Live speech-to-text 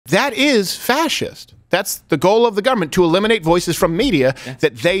That is fascist. That's the goal of the government, to eliminate voices from media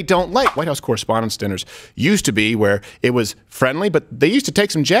that they don't like. White House Correspondents' Dinners used to be where it was friendly, but they used to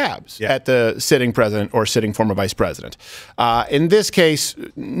take some jabs at the sitting president or sitting former vice president. In this case,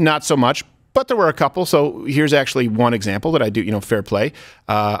 not so much, but there were a couple. So here's actually one example that I do, fair play.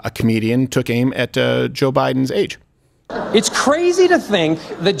 A comedian took aim at Joe Biden's age. It's crazy to think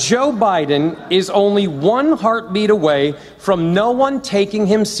that Joe Biden is only one heartbeat away from no one taking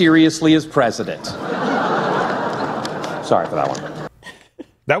him seriously as president. Sorry for that one.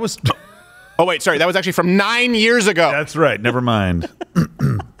 That was... Oh, wait, sorry. That was actually from 9 years ago. That's right. Never mind.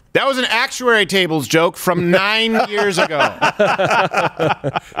 That was an actuary tables joke from 9 years ago.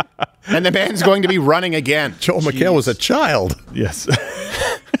 And the man's going to be running again. Joel McHale was a child. Yes.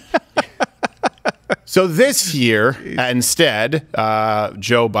 So this year, instead,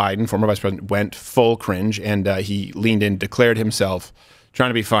 Joe Biden, former vice president, went full cringe, and he leaned in, declared himself trying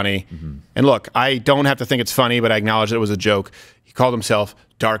to be funny. And look, I don't have to think it's funny, but I acknowledge that it was a joke. He called himself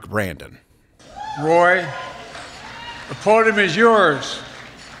Dark Brandon. Roy, the podium is yours.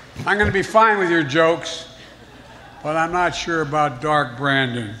 I'm going to be fine with your jokes, but I'm not sure about Dark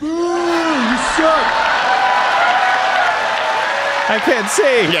Brandon. Ooh, you suck. I can't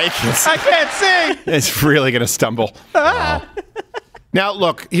sing. Yeah, I can't sing. It's really going to stumble. Wow. Now,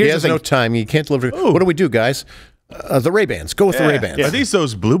 look, here's he has the thing. no time. He can't deliver. Ooh. What do we do, guys? The Ray-Bans. Go with the Ray-Bans. Are these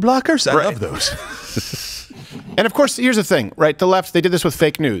those blue blockers? I love those. And of course, here's the thing, right? The left, they did this with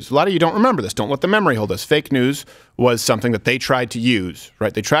fake news. A lot of you don't remember this. Don't let the memory hold us. Fake news was something that they tried to use,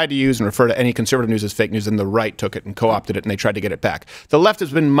 right? They tried to use and refer to any conservative news as fake news, and the right took it and co-opted it, and they tried to get it back. The left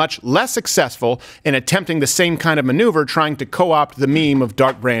has been much less successful in attempting the same kind of maneuver, trying to co-opt the meme of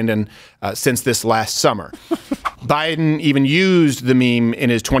Dark Brandon since this last summer. Biden even used the meme in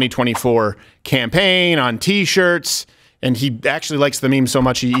his 2024 campaign on T-shirts. And he actually likes the meme so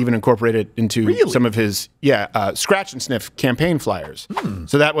much he even incorporated it into some of his scratch and sniff campaign flyers.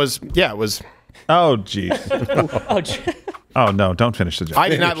 So that was it was. Oh geez. Oh no! Don't finish the job. I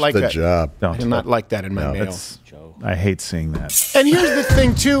did not like that. Don't. I did not like that in my mail. I hate seeing that. And here's the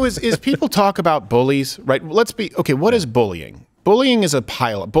thing too: is people talk about bullies, right? Let's be okay. What is bullying? Bullying is a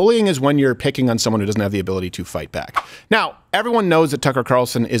pileup. Bullying is when you're picking on someone who doesn't have the ability to fight back. Now, everyone knows that Tucker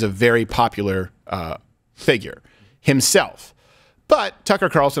Carlson is a very popular figure himself. But Tucker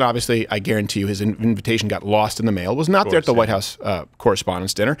Carlson, obviously, I guarantee you his invitation got lost in the mail, was not there at the White House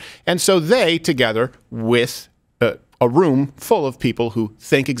Correspondents' Dinner. And so they, together with a room full of people who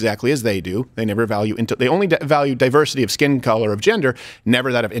think exactly as they do, they never value, they only value diversity of skin color, of gender,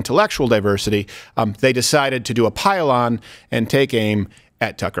 never that of intellectual diversity, they decided to do a pile-on and take aim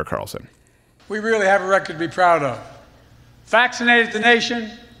at Tucker Carlson. We really have a record to be proud of. Vaccinated the nation,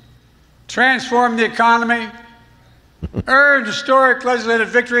 transformed the economy, earned historic legislative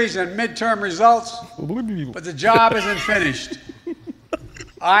victories and midterm results, but the job isn't finished.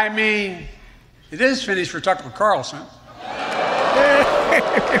 I mean, it is finished for Tucker Carlson.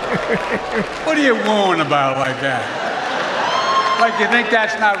 What are you wooing about like that? Like you think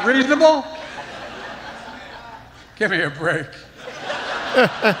that's not reasonable? Give me a break.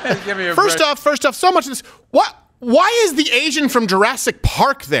 Give me a break. First off, so much of this. What? Why is the Asian from Jurassic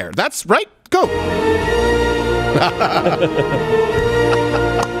Park there? That's right. Go.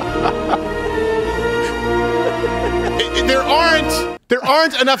 There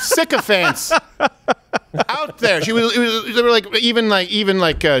aren't enough sycophants out there. They were like even like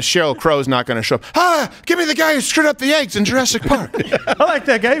Sheryl Crow's not going to show up. Give me the guy who screwed up the eggs in Jurassic Park. I like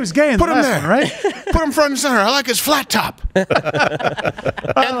that guy. He was gay in the last one, right? Put him front and center. I like his flat top.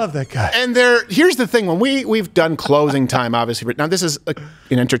 I love that guy. And here's the thing: when we've done closing time, obviously. Now this is an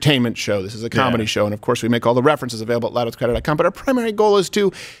entertainment show. This is a comedy show, and of course we make all the references available at loudwithcrowder.com. But our primary goal is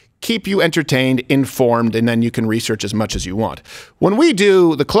to keep you entertained, informed, and then you can research as much as you want. When we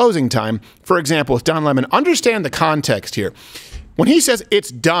do the closing time, for example, with Don Lemon, understand the context here. When he says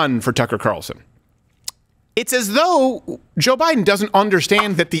it's done for Tucker Carlson, it's as though Joe Biden doesn't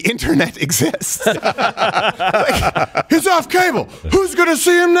understand that the internet exists. Like, he's off cable. Who's going to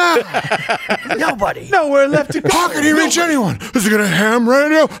see him now? Nobody. Nowhere left to go. How can he reach anyone? Is he going to ham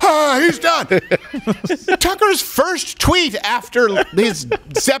radio? He's done. Tucker's first tweet after his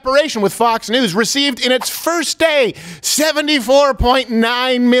separation with Fox News received in its first day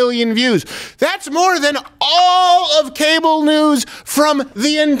 74.9 million views. That's more than all of cable news from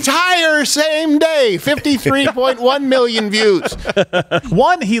the entire same day. 53.1 million views.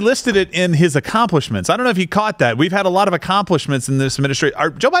 One, he listed it in his accomplishments. I don't know if you caught that. We've had a lot of accomplishments in this administration.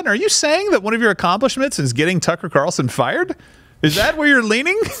 Joe Biden, are you saying that one of your accomplishments is getting Tucker Carlson fired? Is that where you're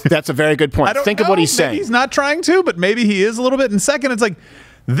leaning? That's a very good point. Think of what he's saying. He's not trying to, but maybe he is a little bit. And second, it's like,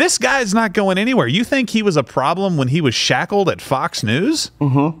 This guy's not going anywhere. You think he was a problem when he was shackled at Fox News?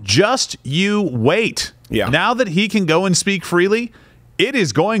 Just you wait. Yeah. Now that he can go and speak freely, it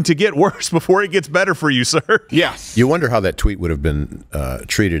is going to get worse before it gets better for you, sir. Yes. You wonder how that tweet would have been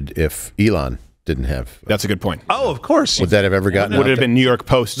treated if Elon didn't have. That's a good point. Oh, of course. Would that have ever gotten? Would it have been New York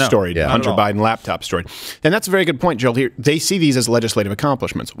Post story, Yeah. Hunter Biden laptop story. And that's a very good point, Joel. Here, they see these as legislative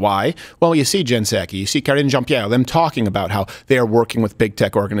accomplishments. Why? Well, you see Jen Psaki, you see Karine Jean-Pierre, them talking about how they are working with big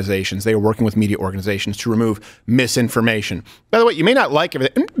tech organizations, they are working with media organizations to remove misinformation. By the way, you may not like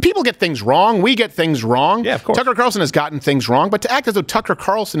everything. People get things wrong. We get things wrong. Yeah, of course. Tucker Carlson has gotten things wrong, but to act as though Tucker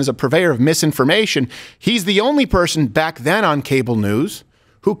Carlson is a purveyor of misinformation, he's the only person back then on cable news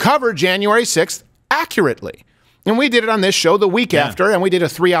who covered January 6th accurately. And we did it on this show the week after, and we did a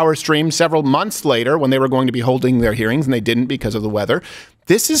 3-hour stream several months later when they were going to be holding their hearings, and they didn't because of the weather.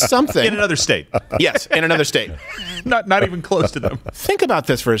 This is something. In another state. Yes, in another state. Not even close to them. Think about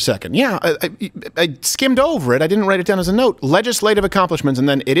this for a second. Yeah, I skimmed over it. I didn't write it down as a note. Legislative accomplishments, and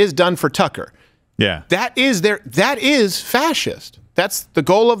then it is done for Tucker. Yeah. That is fascist. That's the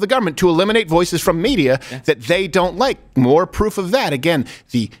goal of the government, to eliminate voices from media that they don't like. More proof of that. Again,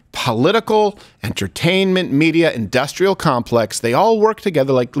 the political, entertainment, media, industrial complex, they all work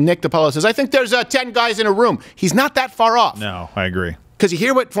together. Like Nick DiPaolo says, I think there's 10 guys in a room. He's not that far off. No, I agree. Because you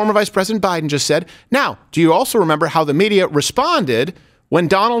hear what former Vice President Biden just said. Now, do you also remember how the media responded when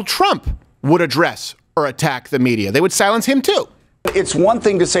Donald Trump would address or attack the media? They would silence him too. It's one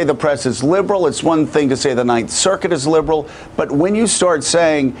thing to say the press is liberal. It's one thing to say the Ninth Circuit is liberal. But when you start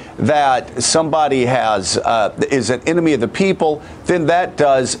saying that somebody is an enemy of the people, then that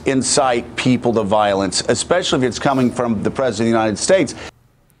does incite people to violence, especially if it's coming from the President of the United States.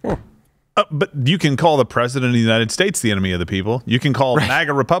 But you can call the President of the United States the enemy of the people. You can call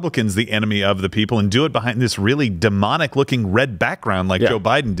MAGA Republicans the enemy of the people and do it behind this really demonic-looking red background like Joe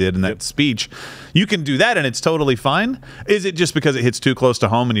Biden did in that speech. You can do that, and it's totally fine. Is it just because it hits too close to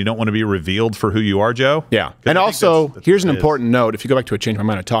home and you don't want to be revealed for who you are, Joe? Yeah. And also, here's an important note. If you go back to a Change My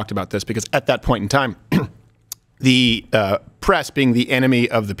Mind, I talked about this because at that point in time, the press being the enemy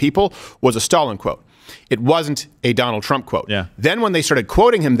of the people was a Stalin quote. It wasn't a Donald Trump quote. Yeah. Then when they started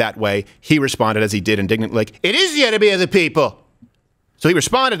quoting him that way, he responded as he did indignantly, like, it is the enemy of the people. So he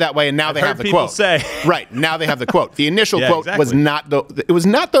responded that way, and now they have the quote. Say. Right, now they have the quote. The initial quote was exactly. it was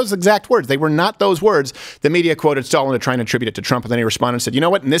not those exact words. They were not those words. The media quoted Stalin to try and attribute it to Trump, and then he responded and said, you know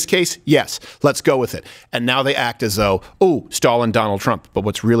what, in this case, yes, let's go with it. And now they act as though, oh, Stalin, Donald Trump. But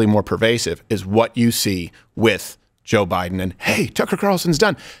what's really more pervasive is what you see with Joe Biden and, hey, Tucker Carlson's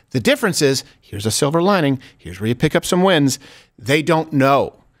done. The difference is, here's a silver lining. Here's where you pick up some wins. They don't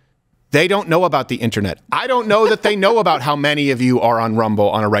know. They don't know about the internet. I don't know that they know about how many of you are on Rumble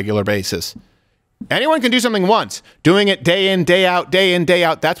on a regular basis. Anyone can do something once. Doing it day in, day out, day in, day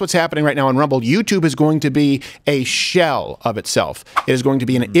out. That's what's happening right now on Rumble. YouTube is going to be a shell of itself. It is going to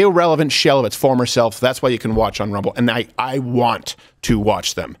be an irrelevant shell of its former self. That's why you can watch on Rumble. And I want to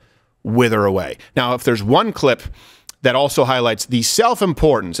watch them wither away. Now, if there's one clip that also highlights the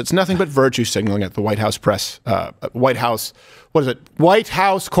self-importance, it's nothing but virtue signaling at the White House White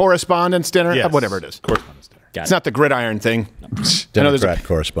House Correspondents' Dinner? Yes. Whatever it is. Correspondence Dinner. It's not the gridiron thing. Democrat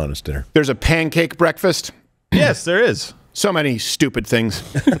Correspondents' Dinner. There's a pancake breakfast. Yes, there is. So many stupid things.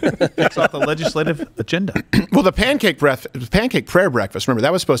 It's off the legislative agenda. Well, the pancake prayer breakfast, remember,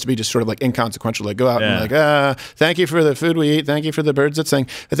 that was supposed to be just sort of like inconsequential. Like, go out and like, thank you for the food we eat. Thank you for the birds that sing.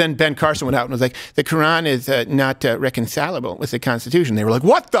 But then Ben Carson went out and was like, the Quran is not reconcilable with the Constitution. They were like,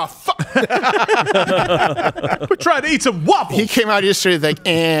 what the fuck? We're trying to eat some waffles. He came out just sort of like,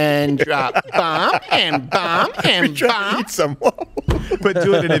 and drop bomb, and bomb, and bomb. Eat some waffles. But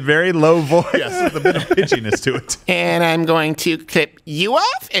do it in a very low voice with a bit of pitchiness to it. And I'm going to clip you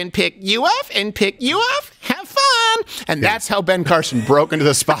off and pick you off and pick you off. Have fun. And that's how Ben Carson broke into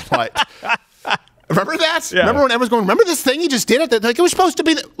the spotlight. Remember that? Yeah. Remember when everyone's going, remember this thing he just did? Like, it was supposed to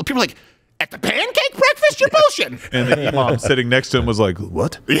be, people were like, at the pancake breakfast? You're bullshitting. And the imam sitting next to him was like,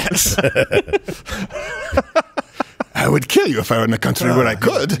 what? Yes. I would kill you if I were in a country where I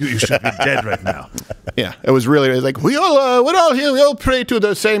could. You should be dead right now. Yeah, it was really like, we're all here, we all pray to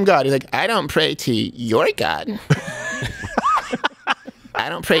the same God. He's like, I don't pray to your God. I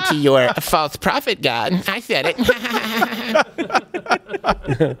don't pray to your false prophet God. I said it.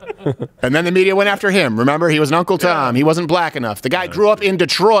 And then the media went after him. Remember, he was an Uncle Tom. He wasn't black enough. The guy grew up in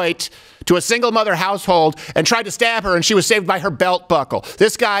Detroit to a single mother household and tried to stab her, and she was saved by her belt buckle.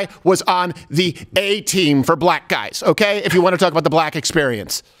 This guy was on the A team for black guys, okay? If you want to talk about the black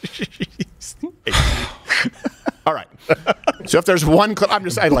experience. All right. So if there's one clip, I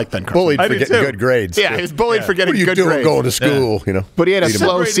like Ben Carson. Bullied for getting good grades. Yeah, he's bullied for getting what are you good doing grades. Going to school, you know. But he had a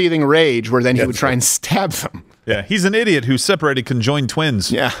slow, seething rage where then he would try and stab them. Yeah, he's an idiot who separated conjoined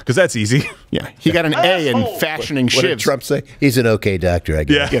twins. Yeah. Because that's easy. Yeah, he got an A in fashioning What did shivs. Trump say? He's an okay doctor, I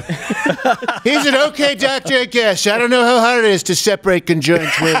guess. Yeah. He's an okay doctor, I guess. I don't know how hard it is to separate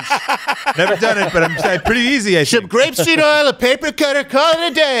conjoined twins. Never done it, but I'm pretty easy, I Some think. grapeseed oil, a paper cutter, call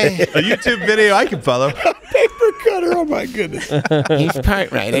it a day. A YouTube video I can follow. Paper cutter, oh my goodness. He's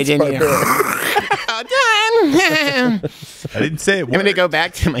part right. I didn't done. I didn't say it. I'm going to go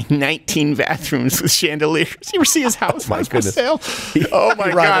back to my 19 bathrooms with chandeliers. You ever see his house? My goodness. For sale? Oh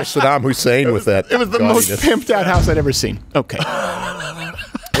my gosh. Saddam Hussein with that. It was the most pimped out house I'd ever seen. Okay.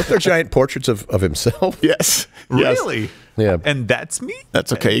 Weren't there giant portraits of himself? Yes. Really? Yeah. And that's me?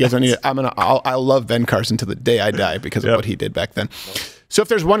 That's okay. You guys don't need it. I'll love Ben Carson to the day I die because of what he did back then. So if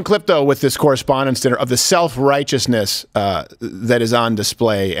there's one clip, though, with this Correspondents' Dinner of the self-righteousness that is on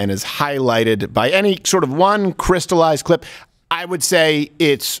display and is highlighted by any sort of one crystallized clip, I would say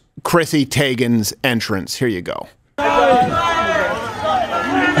it's Chrissy Teigen's entrance. Here you go. 3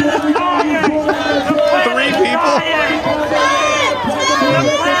 people?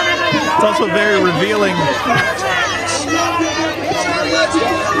 It's also very revealing.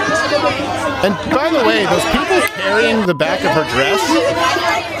 And by the way, those people carrying the back of her dress,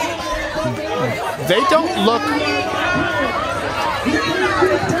 they don't look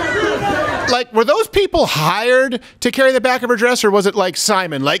like, were those people hired to carry the back of her dress, or was it like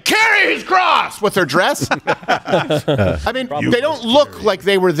Simon, like, carry his cross with her dress? I mean, they don't look like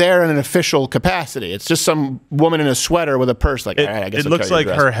they were there in an official capacity. It's just some woman in a sweater with a purse, like, all right, I guess it looks like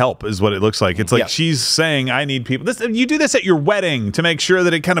her help is what it looks like. It's like she's saying, I need people. You do this at your wedding to make sure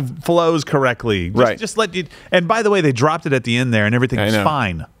that it kind of flows correctly. Just let you. And by the way, they dropped it at the end there, and everything was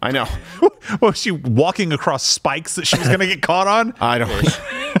fine. I know. Was she walking across spikes that she was going to get caught on? I don't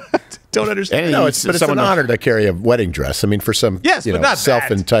understand. No, it's an honor to carry a wedding dress. I mean, for some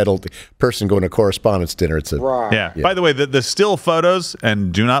self-entitled person going to correspondence dinner, it's a yeah. By the way, the still photos,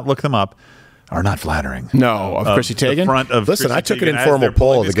 and do not look them up, are not flattering. No, of Chrissy Teigen. The front of Listen, Chrissy I took Teigen an informal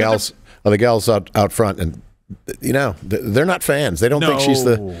poll of the gals gals out front, and you know they're not fans. They don't think she's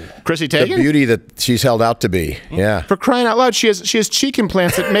the Chrissy Teigen, the beauty that she's held out to be. Yeah, for crying out loud, she has cheek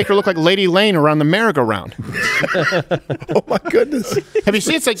implants that make her look like Lady Lane around the merry-go-round. Oh my goodness! Have you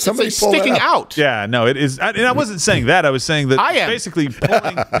seen? It's like somebody sticking out. Yeah, no, it is. And I wasn't saying that. I was saying that basically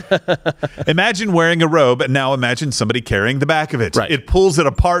pulling. Imagine wearing a robe, and now imagine somebody carrying the back of it. Right. It pulls it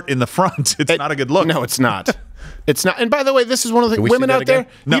apart in the front. It's not a good look. No, it's not. It's not. And by the way, this is one of the women out there.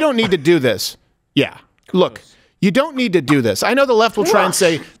 No. You don't need to do this. Yeah. Look, you don't need to do this. I know the left will try and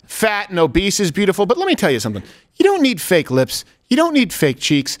say fat and obese is beautiful, but let me tell you something. You don't need fake lips. You don't need fake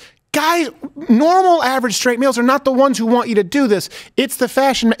cheeks. Guys, normal, average, straight males are not the ones who want you to do this. It's the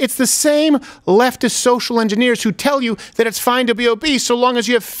fashion. It's the same leftist social engineers who tell you that it's fine to be obese so long as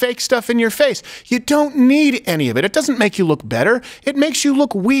you have fake stuff in your face. You don't need any of it. It doesn't make you look better. It makes you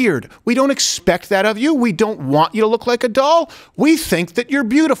look weird. We don't expect that of you. We don't want you to look like a doll. We think that you're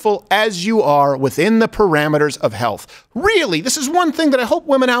beautiful as you are within the parameters of health. Really, this is one thing that I hope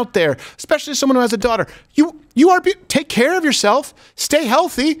women out there, especially someone who has a daughter, take care of yourself, stay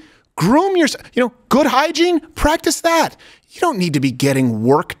healthy, groom yourself, good hygiene, practice that. You don't need to be getting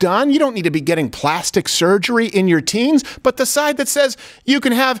work done. You don't need to be getting plastic surgery in your teens, but the side that says you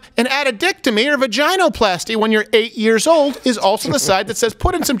can have an addictomy or vaginoplasty when you're 8 years old is also the side that says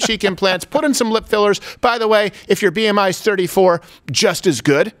put in some cheek implants, put in some lip fillers. By the way, if your BMI is 34, just as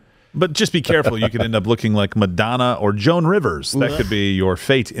good. But just be careful. You could end up looking like Madonna or Joan Rivers. That could be your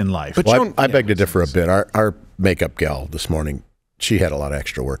fate in life. But I beg to differ a bit. Our makeup gal this morning, she had a lot of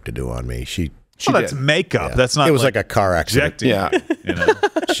extra work to do on me. That's makeup. Yeah. That's not. It was like a car accident. Yeah.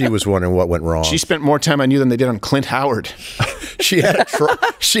 She was wondering what went wrong. She spent more time on you than they did on Clint Howard. She had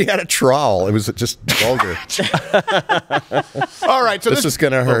a trowel. It was just vulgar. All right, so this is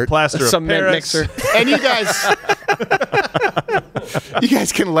gonna hurt. Plaster some mint mixer. And you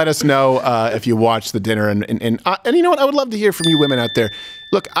guys can let us know if you watch the dinner, and you know what? I would love to hear from you women out there.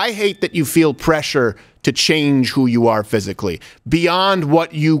 Look, I hate that you feel pressure to change who you are physically beyond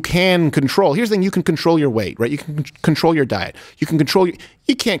what you can control. Here's the thing: you can control your weight, right? You can control your diet. You can control.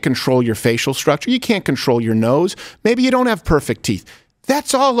 You can't control your facial structure. You can't control your nose. Maybe you don't have perfect teeth.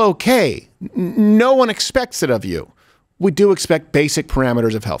 That's all okay. No one expects it of you. We do expect basic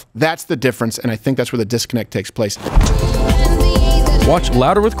parameters of health. That's the difference, and I think that's where the disconnect takes place. Watch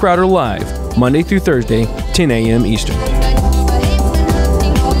Louder with Crowder live, Monday through Thursday, 10 a.m. Eastern.